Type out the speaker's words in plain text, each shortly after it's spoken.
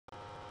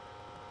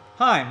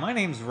Hi, my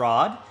name's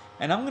Rod,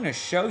 and I'm going to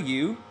show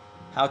you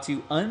how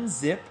to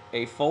unzip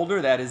a folder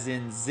that is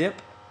in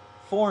zip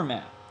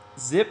format.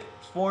 Zip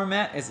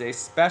format is a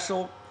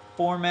special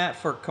format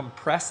for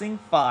compressing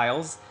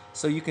files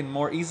so you can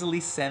more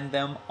easily send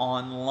them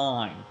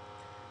online.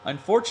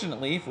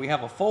 Unfortunately, if we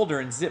have a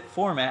folder in zip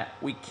format,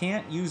 we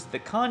can't use the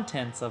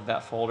contents of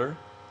that folder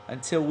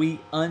until we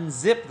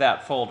unzip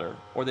that folder,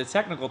 or the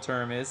technical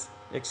term is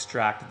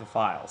extract the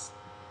files.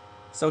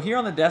 So here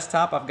on the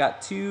desktop, I've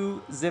got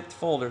two zipped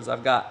folders.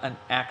 I've got an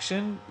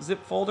action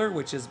zip folder,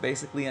 which is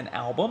basically an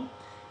album,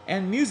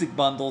 and music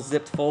bundle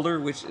zipped folder,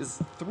 which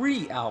is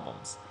 3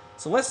 albums.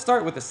 So let's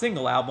start with a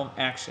single album,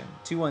 action.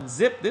 To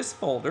unzip this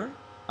folder,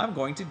 I'm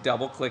going to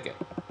double click it.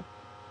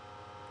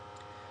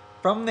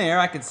 From there,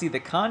 I can see the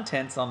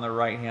contents on the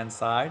right-hand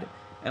side,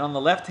 and on the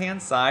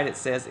left-hand side, it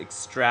says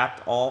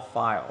extract all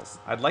files.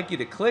 I'd like you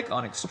to click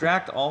on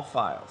extract all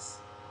files.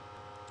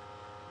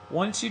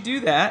 Once you do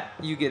that,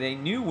 you get a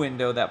new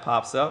window that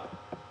pops up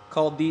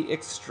called the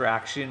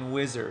Extraction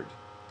Wizard.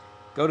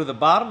 Go to the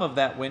bottom of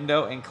that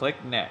window and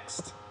click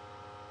Next.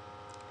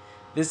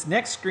 This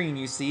next screen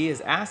you see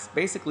is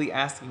basically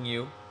asking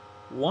you,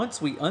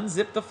 once we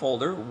unzip the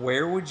folder,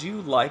 where would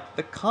you like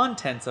the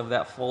contents of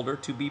that folder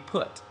to be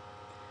put?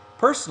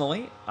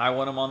 Personally, I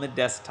want them on the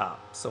desktop,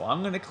 so I'm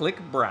going to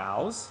click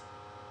Browse,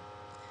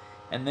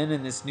 and then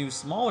in this new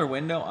smaller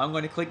window, I'm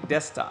going to click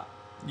Desktop.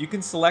 You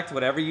can select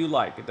whatever you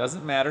like. It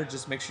doesn't matter.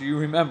 Just make sure you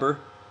remember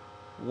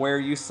where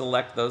you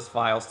select those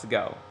files to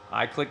go.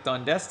 I clicked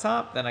on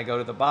desktop, then I go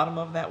to the bottom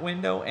of that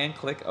window and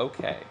click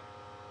OK.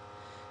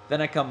 Then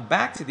I come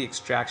back to the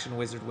Extraction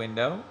Wizard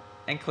window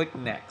and click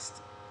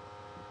Next.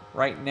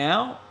 Right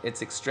now,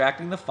 it's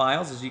extracting the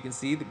files. As you can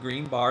see, the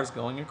green bars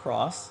going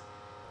across.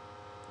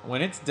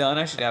 When it's done,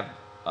 I should have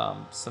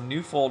some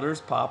new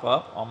folders pop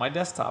up on my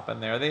desktop,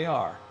 and there they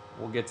are.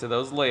 We'll get to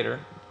those later.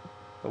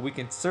 But we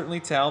can certainly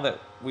tell that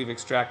we've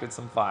extracted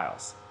some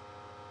files.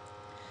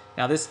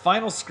 Now this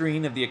final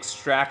screen of the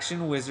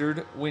Extraction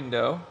Wizard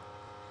window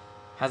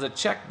has a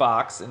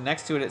checkbox, and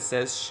next to it it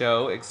says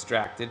Show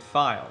Extracted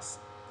Files.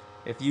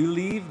 If you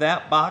leave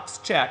that box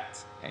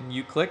checked and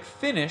you click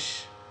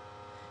Finish,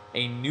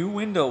 a new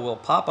window will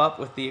pop up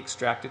with the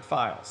extracted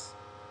files.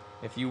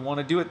 If you want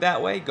to do it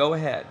that way, go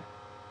ahead.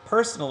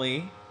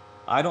 Personally,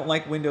 I don't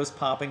like windows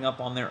popping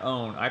up on their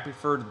own. I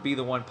prefer to be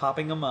the one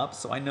popping them up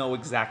so I know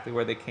exactly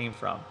where they came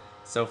from.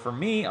 So for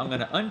me, I'm going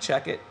to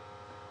uncheck it,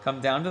 come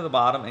down to the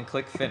bottom, and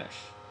click Finish.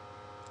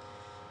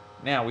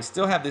 Now, we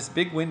still have this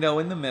big window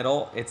in the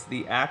middle. It's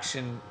the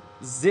Action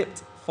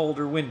Zipped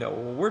folder window.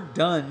 Well, we're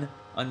done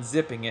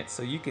unzipping it,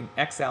 so you can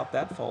X out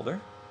that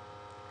folder.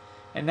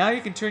 And now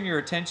you can turn your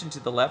attention to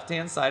the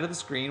left-hand side of the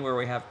screen where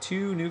we have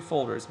 2 new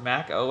folders,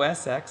 Mac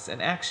OS X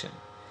and Action.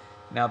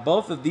 Now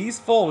both of these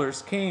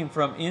folders came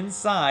from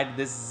inside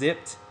this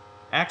zipped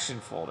action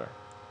folder.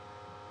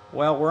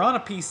 Well, we're on a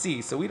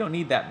PC, so we don't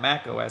need that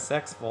Mac OS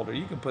X folder.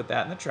 You can put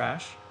that in the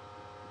trash.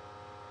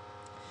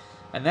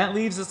 And that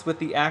leaves us with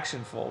the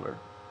action folder.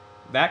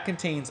 That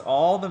contains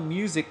all the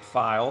music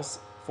files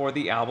for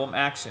the album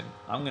Action.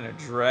 I'm going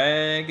to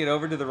drag it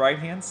over to the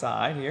right-hand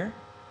side here.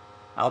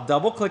 I'll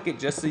double click it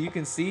just so you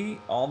can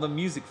see all the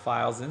music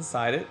files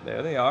inside it.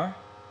 There they are.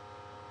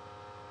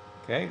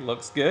 Okay,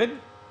 looks good.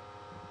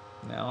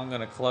 Now I'm going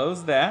to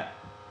close that.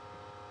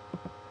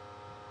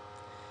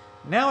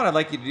 Now what I'd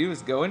like you to do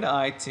is go into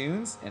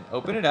iTunes and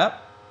open it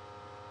up.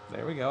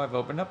 There we go, I've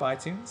opened up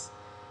iTunes.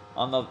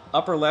 On the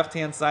upper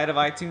left-hand side of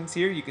iTunes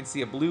here, you can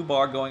see a blue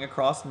bar going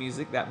across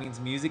music. That means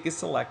music is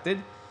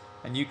selected.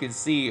 And you can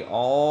see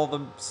all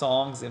the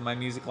songs in my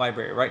music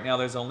library. Right now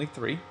there's only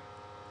 3.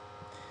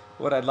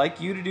 What I'd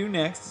like you to do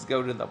next is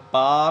go to the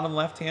bottom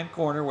left-hand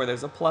corner where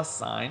there's a plus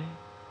sign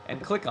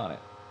and click on it.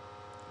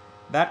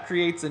 That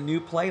creates a new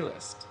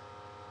playlist.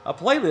 A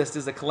playlist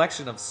is a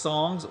collection of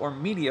songs or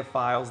media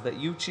files that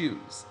you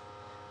choose.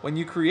 When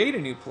you create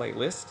a new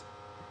playlist,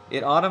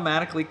 it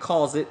automatically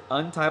calls it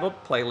Untitled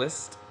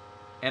Playlist,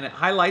 and it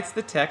highlights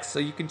the text so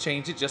you can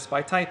change it just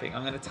by typing.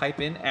 I'm going to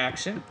type in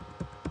Action,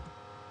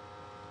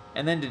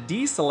 and then to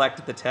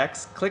deselect the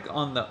text, click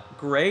on the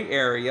gray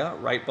area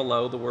right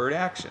below the word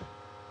Action.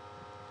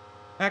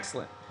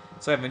 Excellent.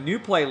 So I have a new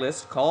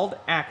playlist called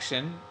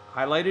Action,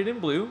 highlighted in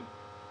blue.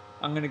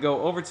 I'm going to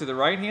go over to the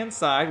right-hand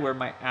side where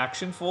my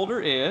Action folder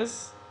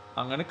is.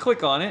 I'm going to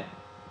click on it.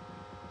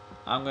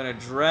 I'm going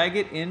to drag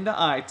it into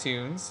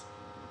iTunes.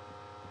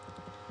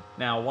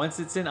 Now, once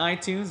it's in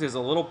iTunes, there's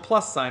a little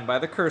plus sign by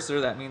the cursor.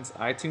 That means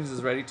iTunes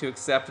is ready to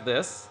accept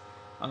this.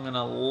 I'm going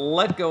to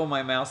let go of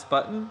my mouse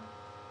button.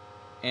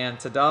 And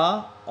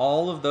ta-da,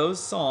 all of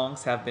those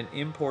songs have been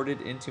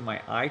imported into my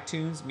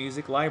iTunes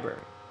music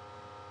library.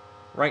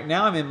 Right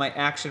now I'm in my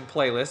Action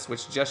playlist,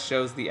 which just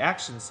shows the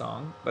Action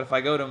song, but if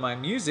I go to my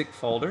music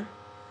folder,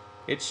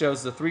 it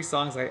shows the 3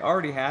 songs I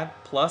already had,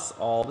 plus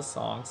all the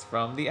songs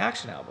from the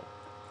Action album.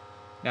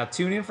 Now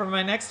tune in for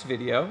my next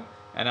video,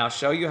 and I'll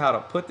show you how to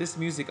put this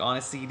music on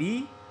a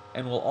CD,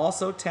 and we'll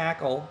also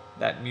tackle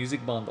that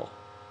music bundle.